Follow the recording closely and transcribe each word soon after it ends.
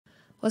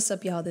What's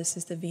up, y'all? This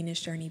is the Venus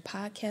Journey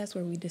podcast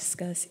where we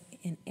discuss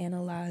and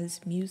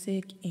analyze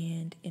music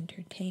and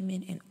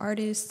entertainment and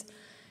artists.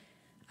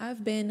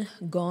 I've been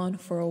gone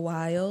for a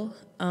while,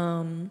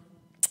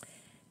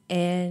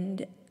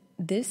 and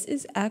this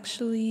is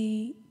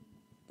actually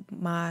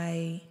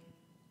my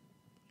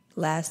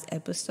last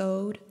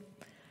episode.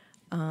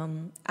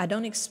 I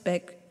don't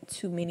expect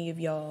too many of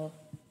y'all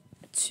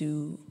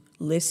to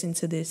listen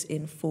to this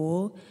in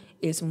full.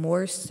 It's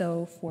more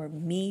so for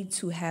me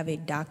to have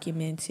it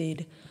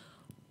documented,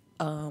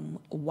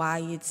 why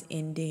it's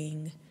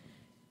ending,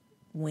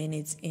 when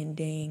it's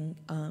ending.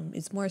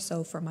 It's more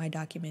so for my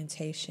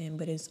documentation,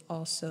 but it's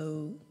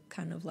also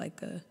kind of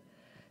like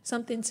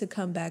something to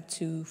come back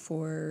to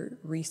for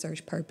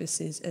research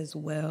purposes as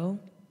well.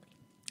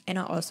 And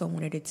I also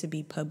wanted it to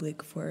be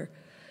public for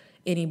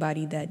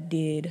anybody that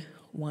did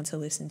want to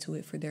listen to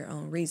it for their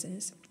own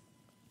reasons.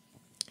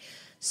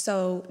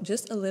 So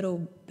just a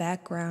little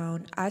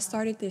background. I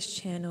started this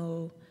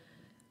channel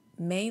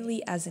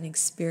mainly as an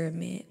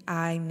experiment.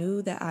 I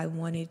knew that I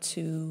wanted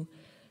to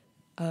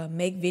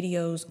make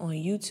videos on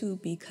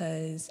YouTube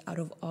because out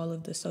of all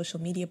of the social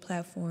media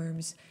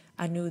platforms,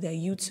 I knew that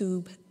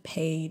YouTube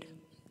paid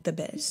the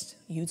best.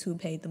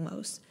 YouTube paid the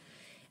most.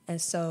 And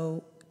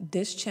so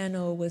this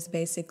channel was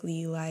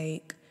basically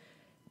like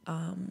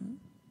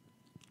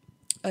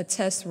a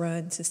test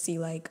run to see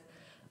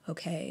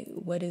okay,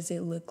 what does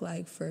it look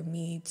like for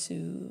me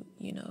to,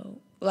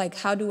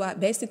 how do I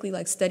basically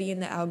studying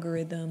the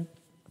algorithm,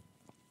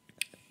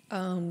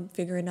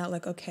 figuring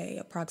out okay,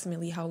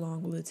 approximately how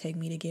long will it take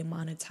me to get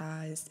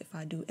monetized if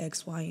I do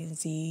X, Y, and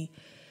Z,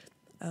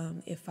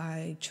 if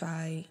I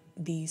try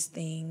these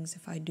things,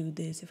 if I do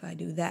this, if I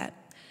do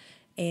that.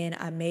 And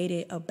I made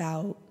it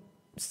about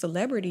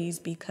celebrities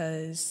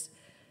because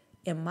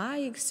in my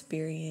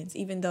experience,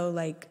 even though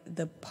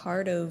the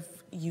part of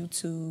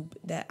YouTube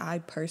that I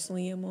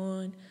personally am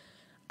on,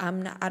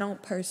 I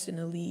don't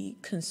personally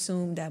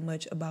consume that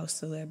much about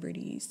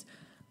celebrities.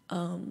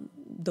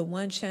 The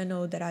one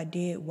channel that I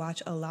did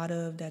watch a lot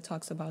of that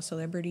talks about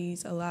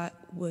celebrities a lot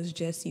was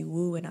Jessie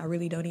Woo, and I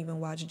really don't even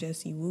watch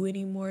Jessie Woo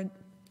anymore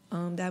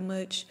that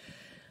much.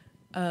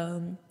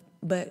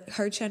 But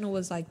her channel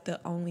was the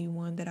only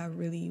one that I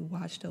really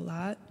watched a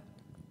lot.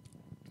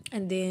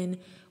 And then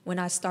when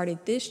I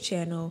started this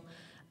channel,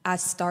 I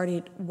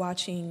started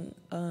watching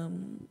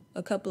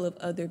a couple of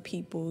other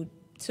people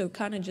to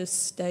kind of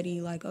just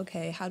study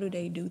okay, how do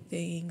they do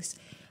things?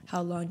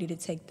 How long did it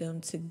take them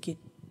to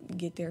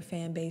get their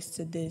fan base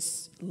to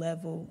this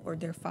level, or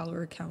their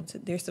follower count,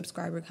 their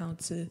subscriber count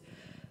to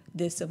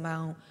this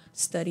amount,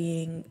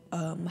 studying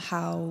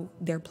how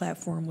their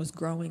platform was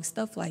growing,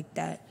 stuff like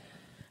that.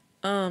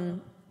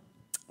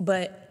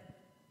 But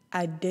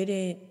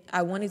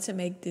I wanted to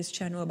make this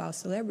channel about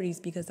celebrities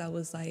because I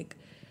was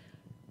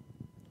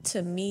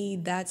to me,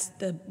 that's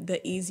the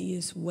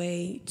easiest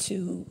way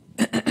to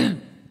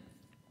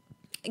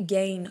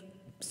gain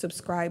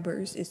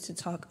subscribers, is to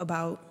talk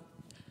about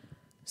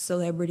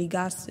celebrity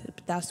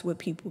gossip. That's what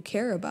people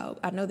care about.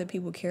 I know that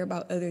people care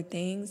about other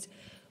things,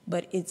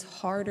 but it's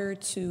harder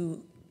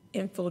to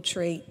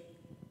infiltrate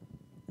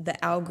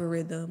the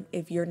algorithm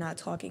if you're not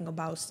talking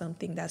about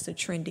something that's a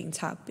trending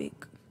topic,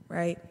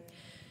 right?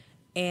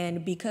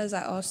 And because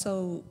I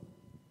also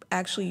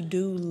actually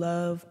do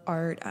love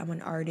art, I'm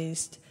an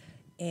artist,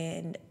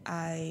 and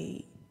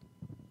I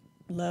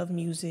love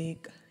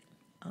music,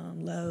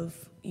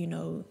 love,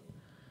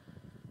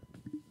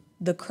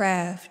 the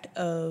craft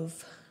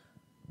of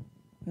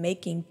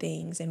making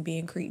things and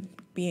being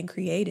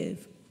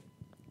creative.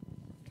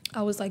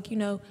 I was I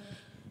can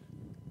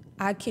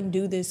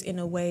do this in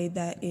a way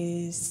that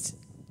is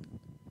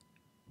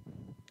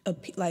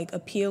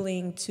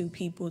appealing to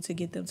people to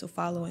get them to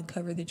follow and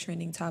cover the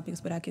trending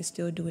topics, but I can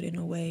still do it in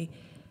a way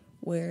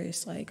where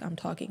it's I'm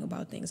talking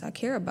about things I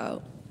care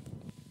about.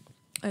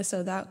 And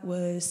so that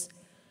was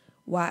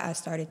why I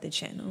started the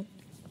channel.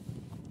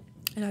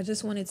 And I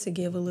just wanted to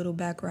give a little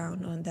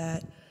background on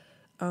that,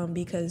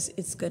 because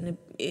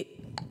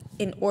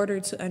in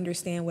order to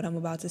understand what I'm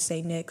about to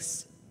say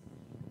next,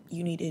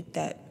 you needed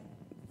that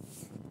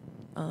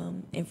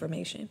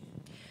information.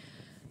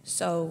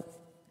 So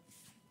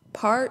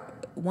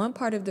one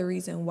part of the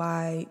reason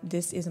why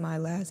this is my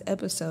last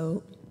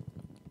episode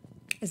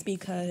is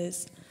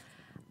because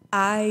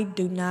I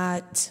do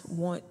not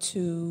want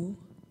to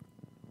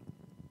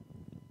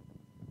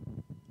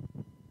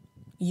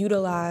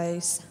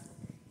utilize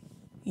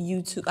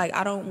YouTube.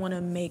 I don't want to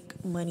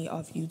make money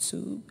off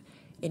YouTube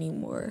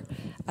anymore.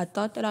 I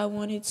thought that I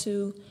wanted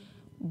to,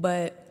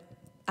 but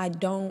I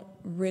don't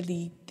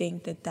really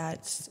think that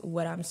that's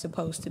what I'm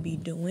supposed to be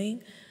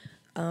doing.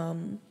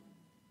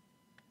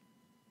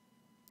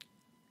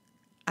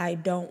 I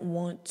don't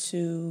want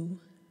to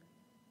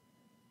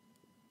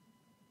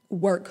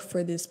work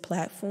for this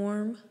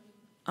platform.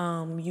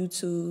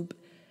 YouTube,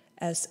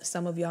 as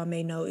some of y'all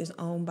may know, is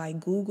owned by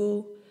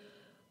Google.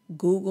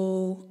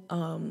 Google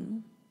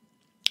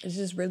is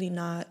just really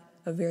not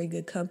a very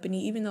good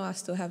company, even though I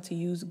still have to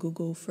use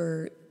Google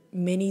for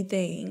many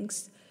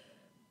things.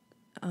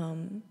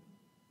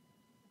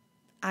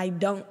 I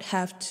don't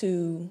have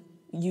to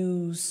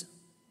use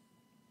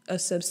a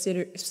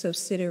subsidiary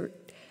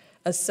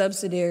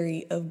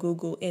of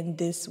Google in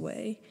this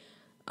way.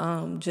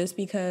 Just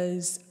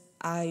because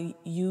I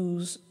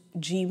use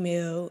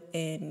Gmail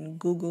and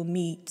Google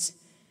Meet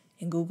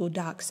and Google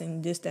Docs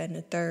and this, that, and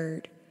the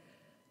third,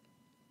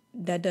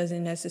 that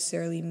doesn't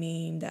necessarily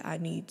mean that I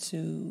need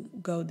to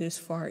go this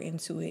far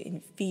into it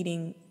and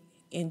feeding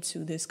into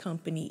this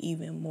company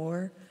even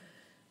more.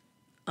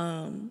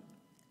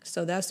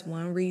 So that's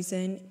one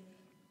reason.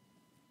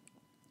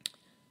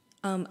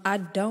 I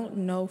don't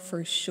know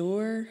for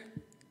sure,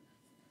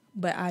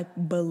 but I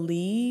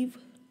believe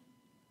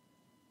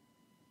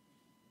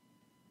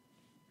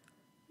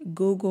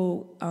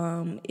Google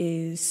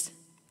is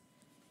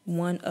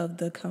one of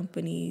the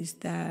companies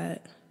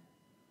that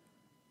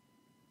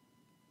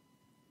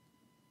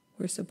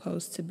we're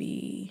supposed to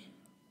be,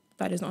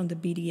 that is on the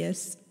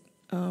BDS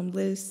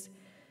list.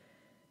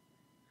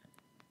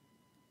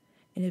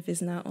 And if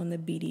it's not on the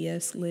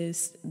BDS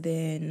list,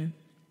 then,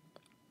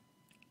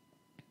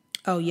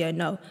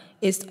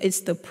 it's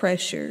the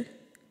pressure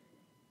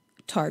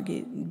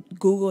target.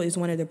 Google is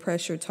one of the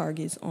pressure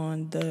targets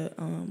on the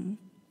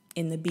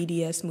in the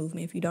BDS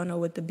movement. If you don't know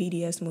what the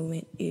BDS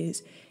movement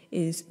is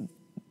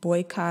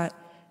boycott,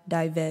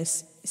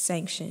 divest,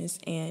 sanctions,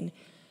 and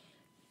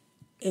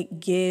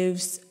it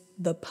gives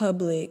the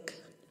public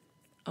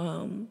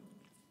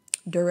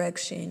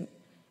direction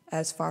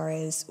as far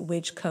as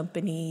which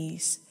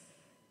companies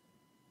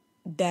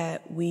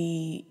that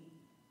we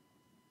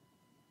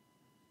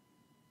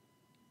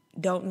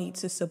don't need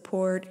to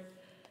support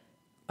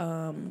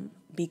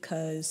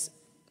because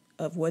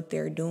of what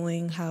they're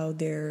doing, how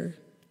they're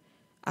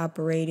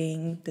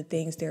operating, the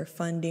things they're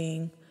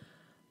funding,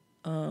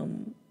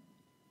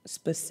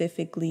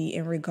 specifically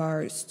in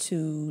regards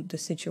to the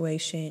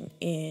situation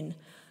in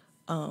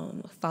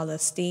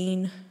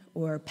Palestine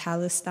or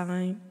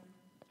Palestine.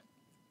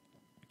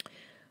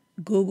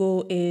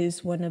 Google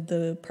is one of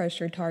the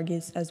pressure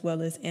targets, as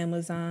well as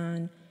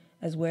Amazon,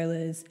 as well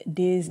as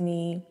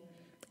Disney.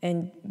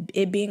 And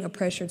it being a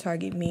pressure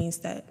target means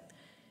that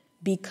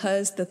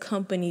because the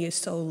company is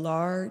so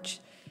large,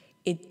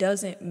 it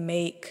doesn't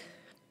make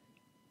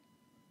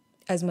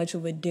as much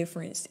of a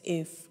difference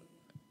if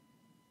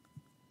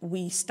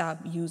we stop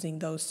using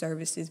those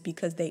services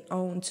because they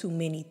own too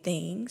many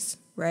things,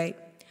 right?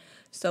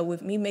 So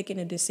with me making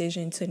a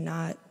decision to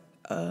not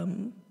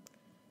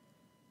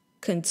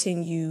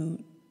continue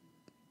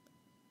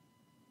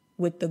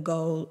with the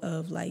goal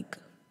of like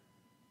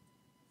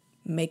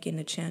making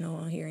a channel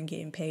on here and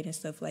getting paid and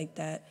stuff like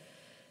that,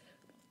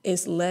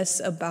 it's less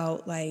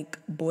about like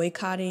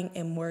boycotting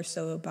and more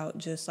so about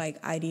just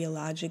like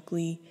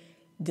ideologically,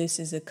 this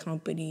is a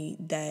company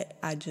that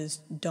I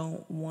just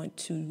don't want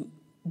to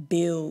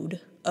build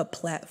a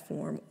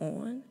platform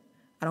on.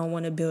 I don't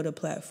want to build a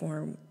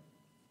platform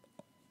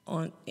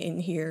on in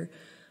here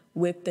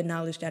with the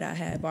knowledge that I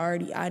have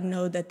already. I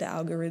know that the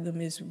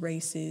algorithm is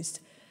racist.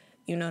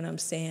 You know what I'm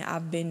saying?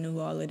 I've been through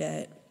all of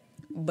that.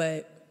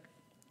 But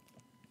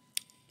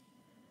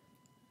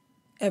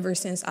ever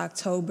since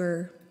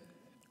October,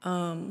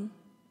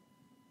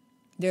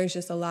 there's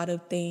just a lot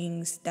of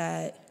things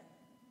that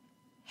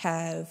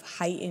have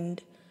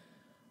heightened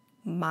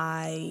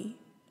my,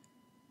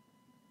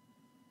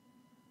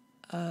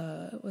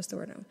 what's the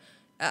word?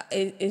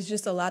 It's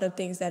just a lot of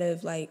things that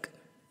have like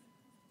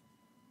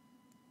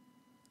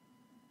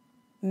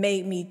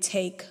made me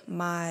take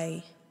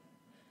my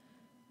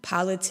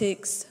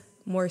politics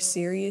more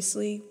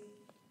seriously.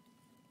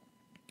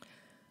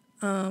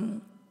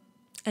 And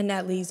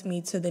that leads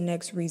me to the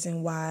next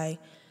reason why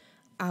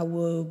I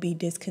will be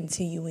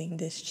discontinuing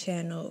this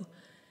channel.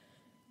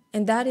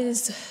 And that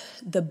is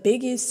the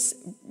biggest,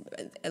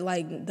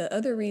 like the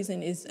other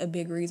reason is a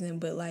big reason,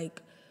 but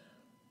like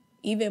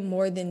even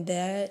more than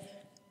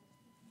that,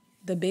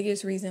 the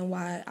biggest reason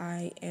why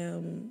I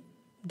am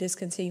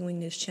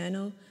discontinuing this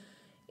channel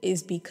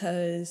is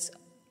because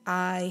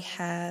I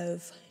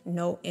have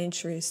no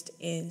interest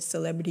in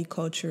celebrity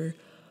culture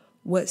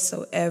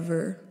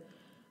whatsoever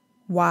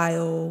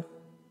while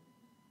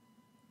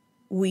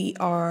we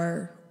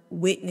are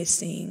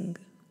witnessing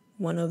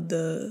one of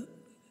the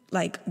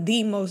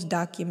most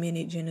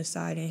documented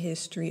genocide in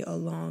history,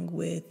 along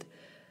with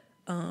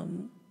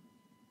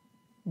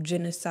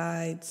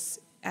genocides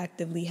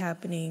actively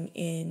happening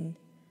in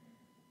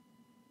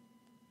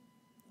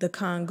the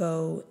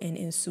Congo and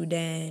in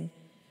Sudan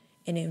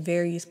and in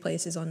various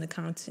places on the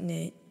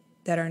continent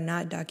that are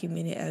not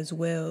documented as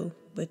well,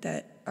 but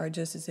that are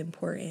just as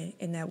important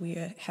and that we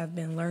have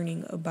been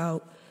learning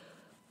about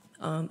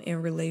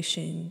in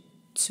relation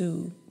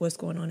to what's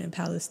going on in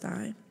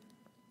Palestine.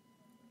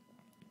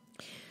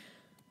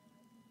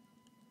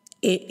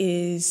 It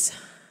is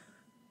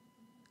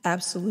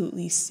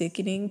absolutely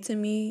sickening to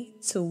me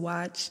to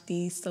watch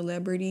these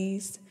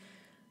celebrities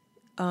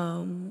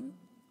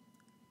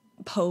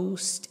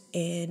post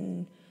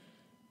and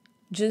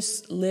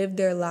just live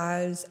their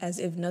lives as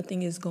if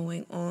nothing is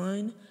going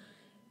on.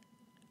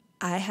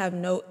 I have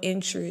no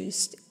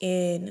interest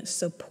in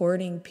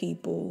supporting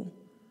people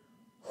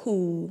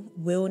who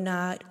will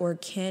not or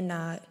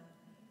cannot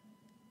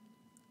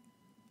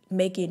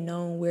make it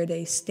known where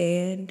they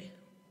stand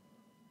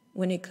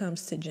when it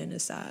comes to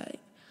genocide.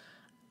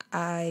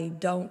 I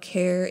don't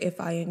care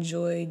if I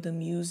enjoy the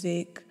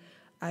music.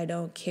 I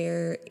don't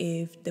care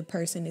if the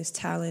person is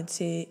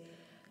talented.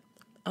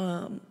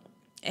 And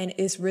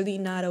it's really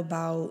not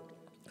about,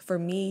 for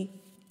me,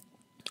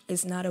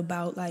 it's not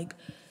about like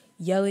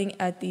yelling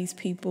at these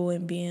people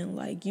and being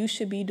like, you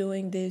should be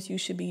doing this, you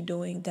should be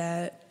doing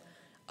that.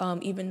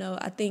 Even though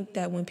I think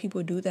that when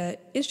people do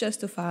that, it's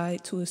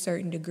justified to a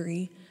certain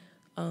degree.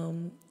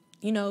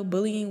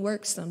 Bullying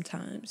works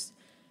sometimes.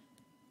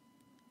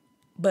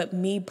 But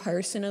me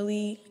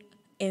personally,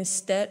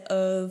 instead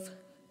of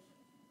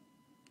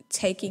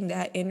taking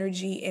that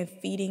energy and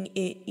feeding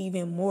it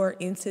even more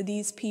into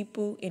these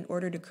people in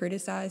order to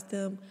criticize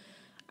them,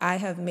 I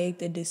have made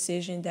the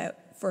decision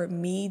that for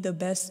me, the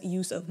best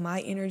use of my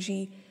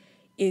energy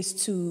is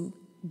to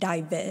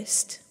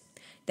divest.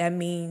 That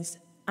means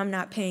I'm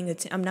not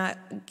I'm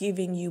not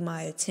giving you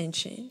my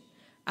attention.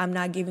 I'm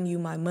not giving you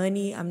my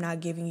money. I'm not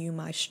giving you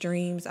my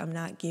streams. I'm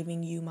not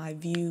giving you my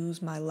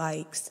views, my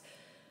likes.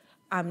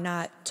 I'm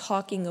not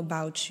talking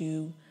about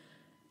you.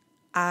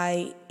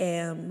 I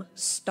am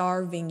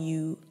starving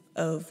you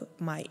of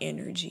my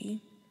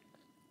energy.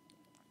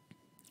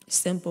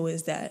 Simple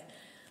as that.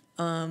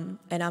 And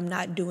I'm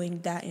not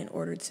doing that in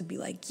order to be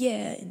like,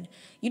 yeah. And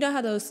you know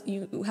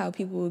how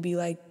people will be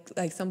like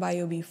somebody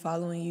will be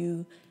following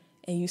you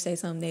and you say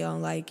something they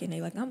don't like and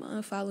they like, I'm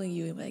unfollowing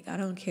you. And like, I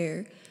don't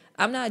care.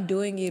 I'm not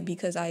doing it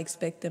because I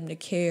expect them to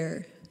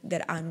care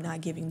that I'm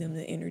not giving them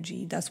the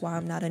energy. That's why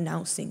I'm not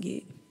announcing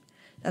it.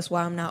 That's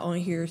why I'm not on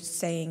here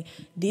saying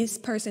this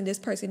person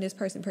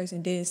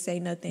didn't say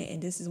nothing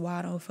and this is why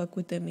I don't fuck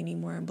with them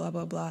anymore and blah,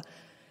 blah, blah.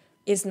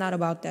 It's not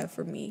about that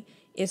for me.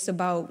 It's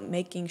about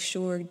making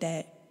sure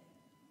that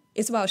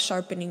it's about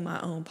sharpening my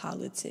own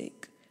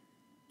politic.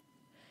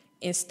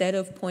 Instead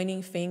of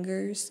pointing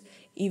fingers,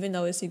 even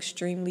though it's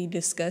extremely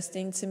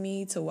disgusting to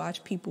me to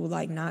watch people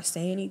like not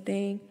say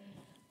anything,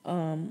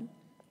 I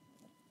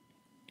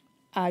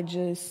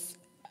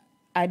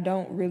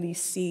don't really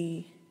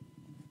see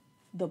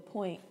the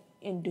point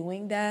in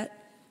doing that.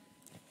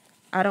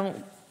 I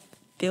don't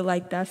feel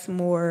like that's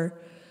more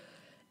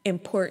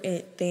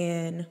important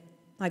than,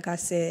 like I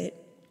said,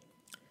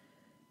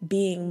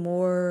 being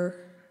more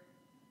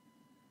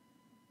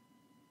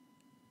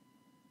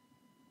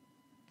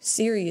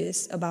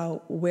serious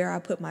about where I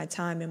put my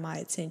time and my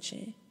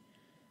attention.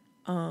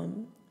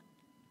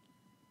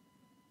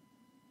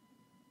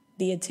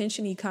 The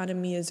attention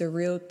economy is a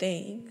real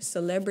thing.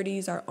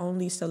 Celebrities are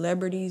only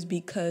celebrities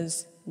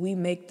because we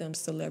make them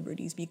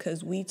celebrities,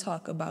 because we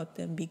talk about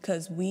them,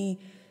 because we,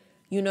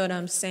 you know what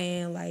I'm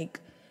saying, like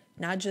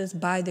not just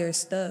buy their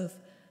stuff,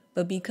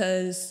 but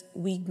because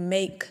we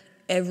make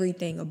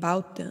everything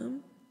about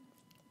them.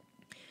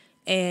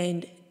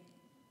 And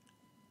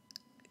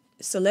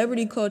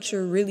celebrity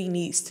culture really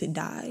needs to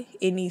die.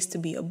 It needs to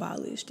be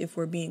abolished, if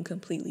we're being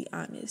completely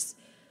honest.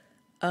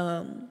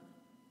 And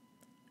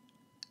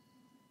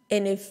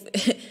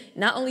if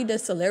not only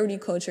does celebrity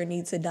culture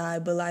need to die,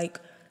 but like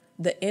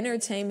the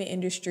entertainment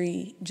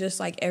industry, just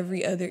like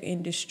every other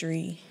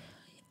industry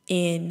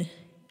in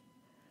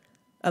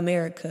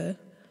America,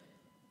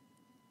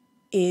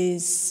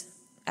 is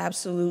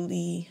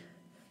absolutely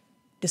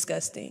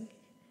disgusting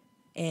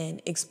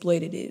and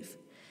exploitative.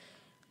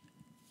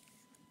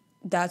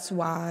 That's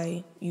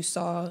why you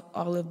saw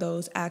all of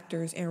those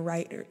actors and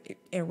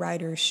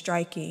writers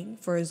striking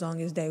for as long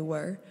as they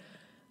were.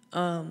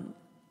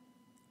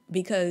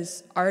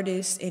 Because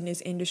artists in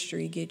this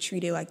industry get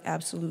treated like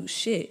absolute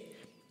shit.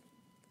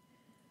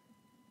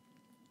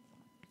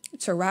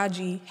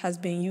 Taraji has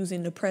been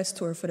using the press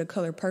tour for The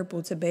Color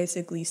Purple to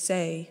basically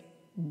say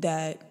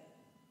that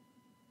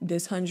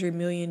this $100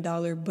 million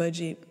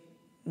budget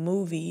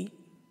movie,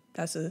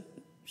 that's a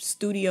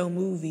studio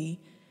movie,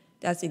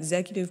 that's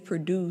executive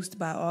produced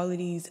by all of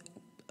these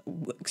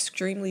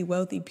extremely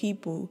wealthy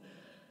people,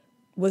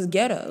 was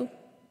ghetto,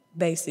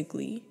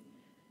 basically.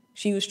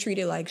 She was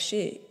treated like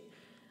shit.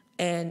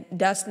 And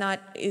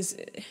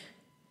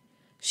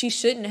she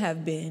shouldn't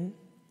have been.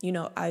 You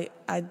know, I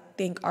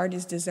think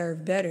artists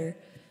deserve better.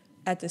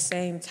 At the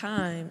same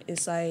time,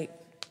 it's like,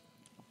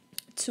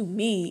 to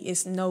me,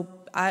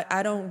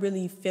 I don't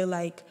really feel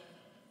like,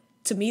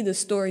 to me, the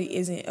story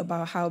isn't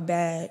about how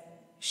bad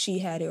she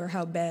had it or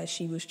how bad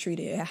she was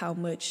treated or how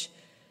much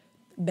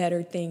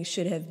better things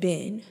should have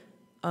been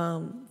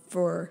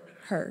for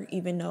her,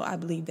 even though I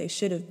believe they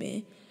should have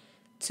been.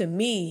 To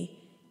me,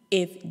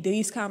 if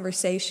these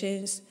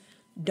conversations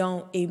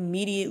don't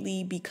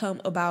immediately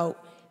become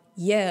about,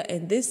 yeah,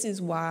 and this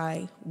is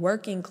why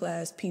working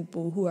class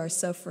people who are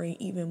suffering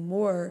even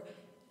more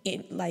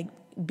in like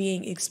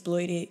being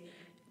exploited,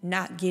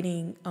 not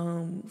getting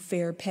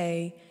fair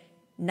pay,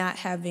 not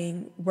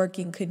having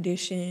working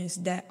conditions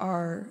that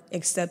are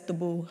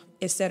acceptable,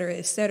 et cetera,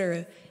 et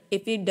cetera.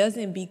 If it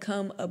doesn't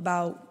become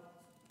about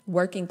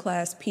working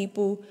class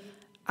people,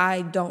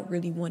 I don't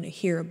really want to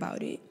hear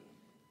about it.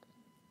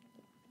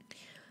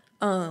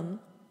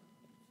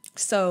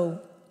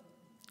 So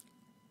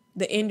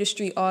the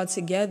industry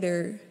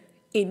altogether,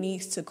 it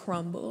needs to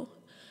crumble.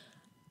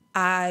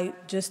 I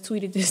just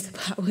tweeted this.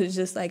 I was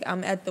just like,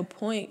 I'm at the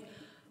point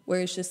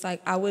where it's just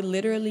like I would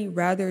literally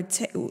rather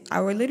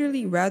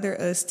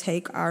us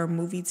take our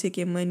movie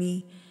ticket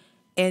money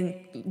and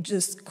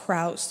just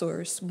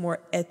crowdsource more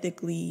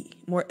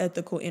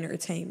ethical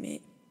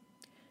entertainment.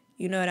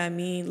 You know what I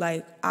mean?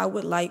 Like, I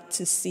would like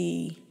to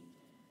see,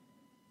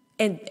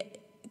 and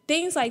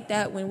things like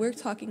that, when we're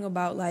talking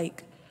about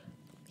like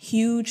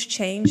huge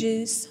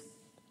changes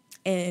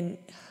and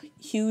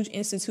huge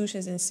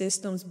institutions and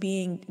systems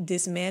being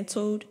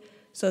dismantled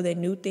so that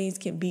new things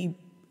can be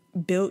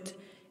built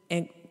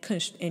and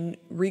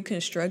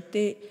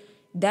reconstructed,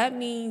 that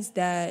means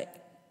that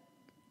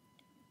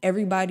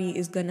everybody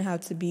is going to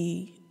have to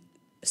be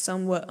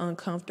somewhat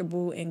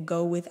uncomfortable and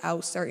go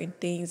without certain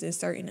things and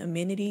certain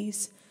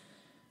amenities,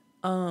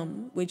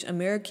 which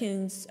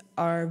Americans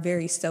are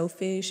very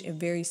selfish and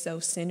very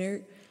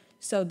self-centered.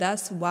 So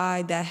that's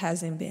why that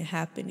hasn't been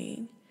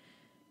happening,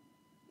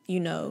 you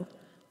know.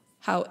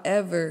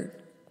 However,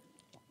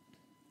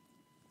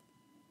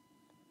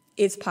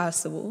 it's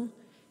possible.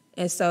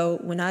 And so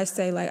when I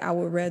say, like, I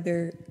would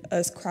rather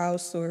us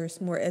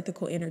crowdsource more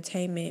ethical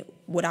entertainment,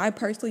 what I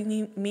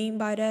personally mean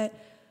by that,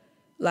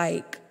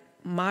 like,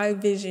 my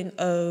vision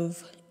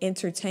of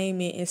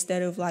entertainment,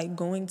 instead of like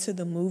going to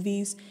the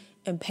movies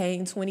and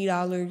paying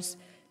 $20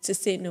 to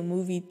sit in a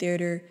movie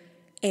theater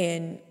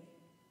and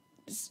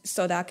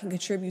so that I can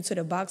contribute to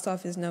the box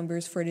office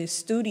numbers for this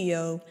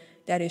studio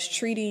that is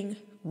treating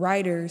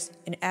writers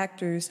and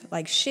actors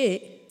like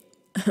shit,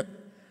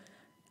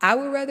 I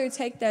would rather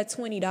take that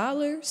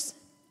 $20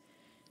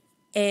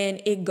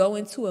 and it go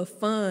into a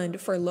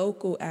fund for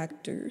local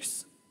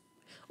actors,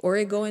 or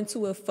it go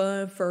into a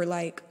fund for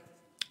like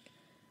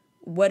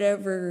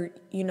whatever,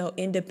 you know,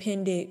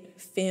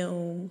 independent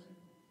film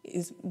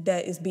is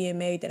being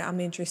made that I'm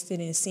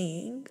interested in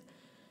seeing.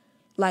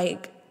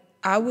 Like,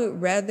 I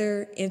would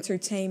rather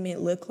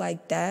entertainment look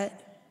like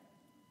that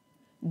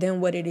than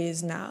what it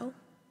is now.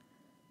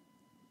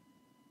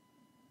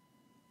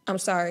 I'm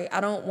sorry, I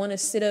don't want to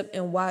sit up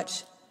and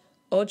watch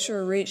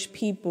ultra rich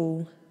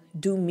people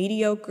do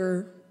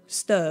mediocre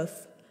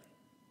stuff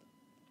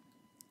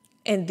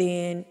and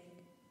then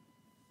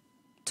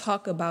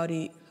talk about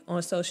it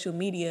on social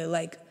media.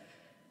 Like,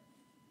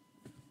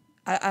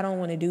 I don't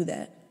want to do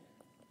that.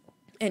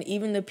 And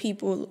even the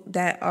people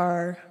that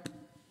are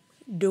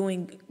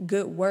doing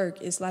good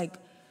work, it's like,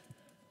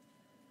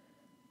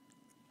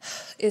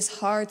 it's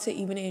hard to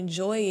even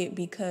enjoy it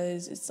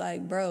because it's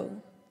like,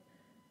 bro,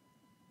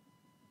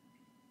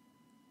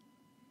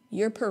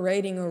 you're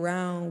parading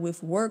around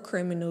with war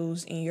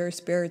criminals in your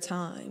spare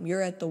time.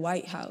 You're at the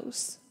White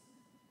House.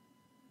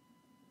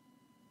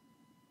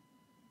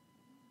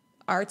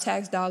 Our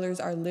tax dollars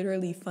are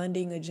literally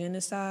funding a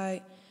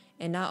genocide,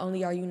 and not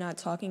only are you not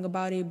talking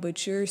about it,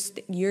 but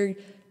you're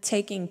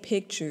taking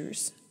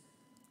pictures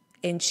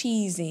and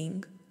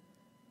cheesing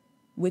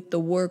with the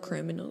war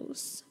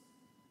criminals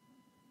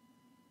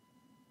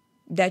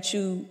that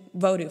you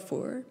voted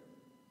for.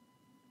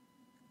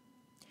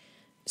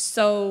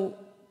 So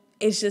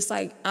it's just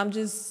like, I'm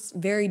just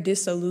very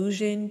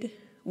disillusioned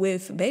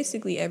with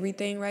basically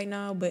everything right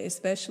now, but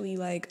especially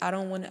like, I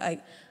don't want to,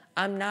 like,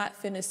 I'm not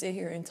finna sit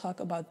here and talk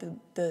about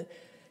the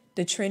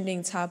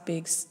trending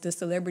topics, the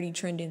celebrity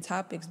trending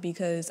topics,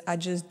 because I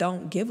just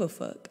don't give a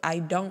fuck. I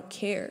don't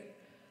care.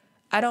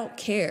 I don't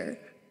care.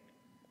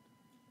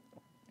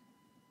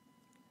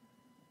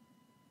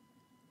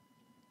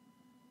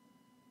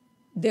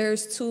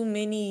 There's too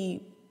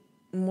many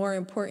more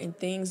important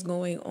things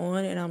going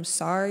on, and I'm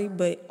sorry,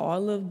 but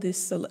all of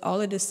this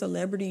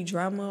celebrity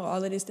drama,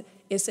 all of this,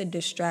 it's a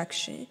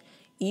distraction.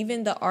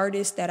 Even the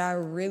artists that I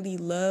really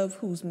love,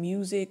 whose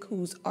music,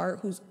 whose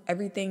art, whose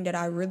everything that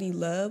I really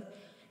love,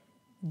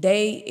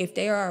 if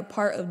they are a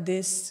part of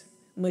this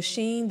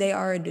machine, they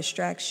are a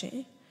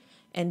distraction.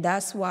 And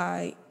that's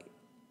why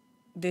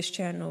this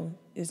channel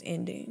is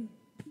ending.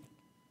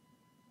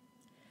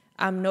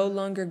 I'm no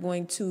longer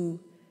going to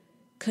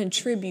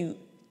contribute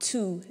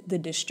to the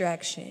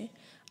distraction.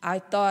 I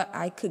thought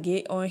I could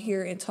get on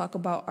here and talk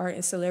about art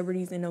and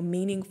celebrities in a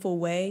meaningful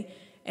way,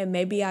 and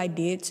maybe I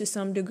did to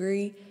some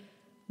degree,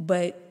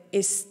 but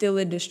it's still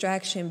a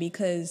distraction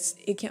because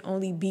it can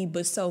only be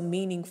but so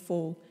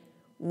meaningful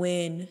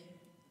when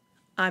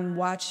I'm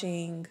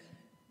watching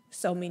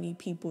so many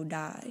people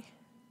die.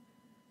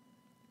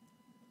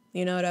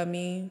 You know what I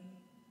mean?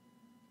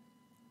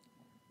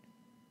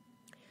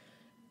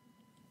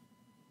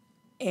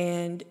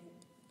 And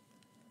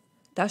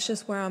that's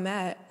just where I'm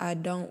at. I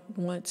don't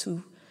want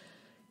to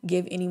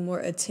give any more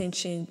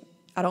attention.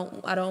 I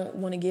don't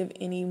want to give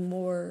any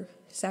more,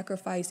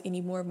 sacrifice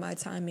any more of my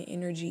time and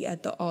energy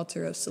at the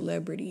altar of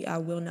celebrity. I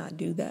will not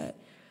do that.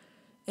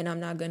 And I'm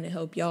not going to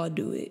help y'all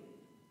do it.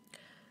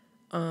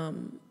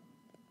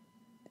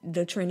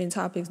 The trending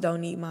topics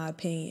don't need my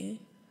opinion.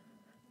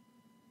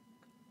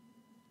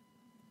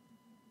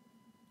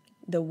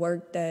 The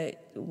work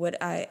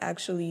what I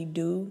actually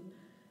do,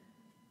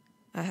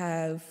 I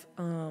have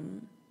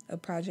a a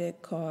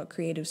project called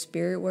Creative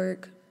Spirit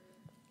Work.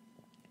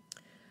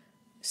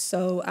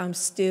 So I'm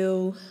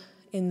still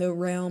in the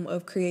realm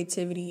of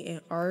creativity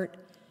and art,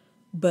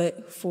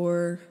 but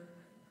for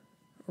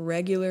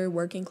regular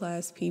working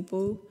class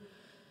people,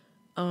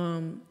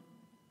 and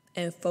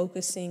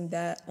focusing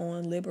that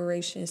on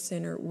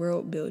liberation-centered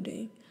world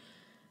building.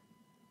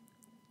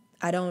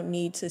 I don't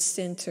need to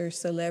center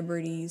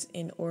celebrities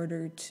in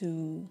order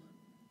to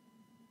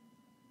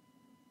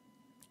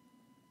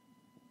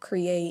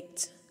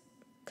create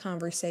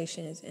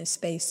conversations and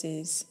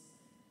spaces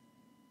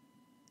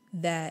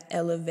that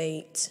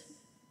elevate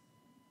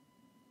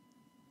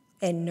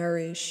and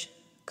nourish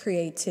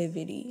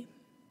creativity.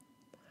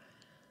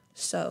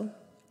 So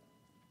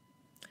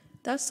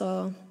that's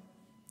all.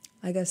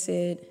 Like I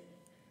said,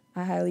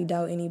 I highly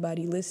doubt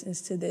anybody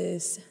listens to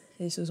this.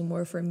 This was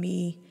more for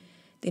me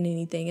than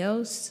anything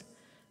else.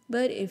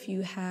 But if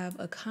you have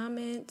a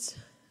comment,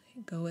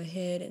 go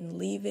ahead and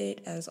leave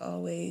it. As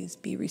always,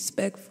 be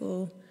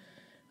respectful.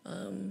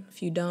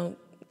 If you don't,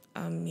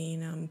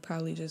 I'm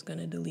probably just going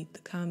to delete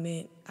the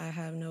comment. I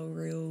have no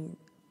real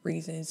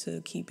reason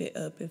to keep it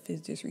up if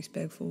it's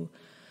disrespectful.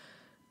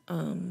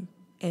 And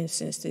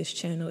since this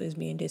channel is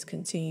being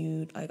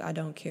discontinued, like, I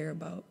don't care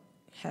about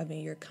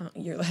having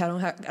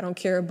I don't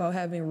care about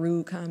having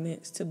rude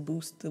comments to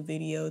boost the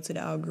video to the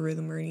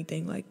algorithm or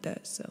anything like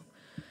that. So,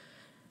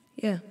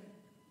 yeah.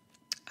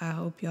 I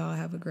hope y'all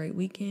have a great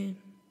weekend.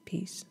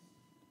 Peace.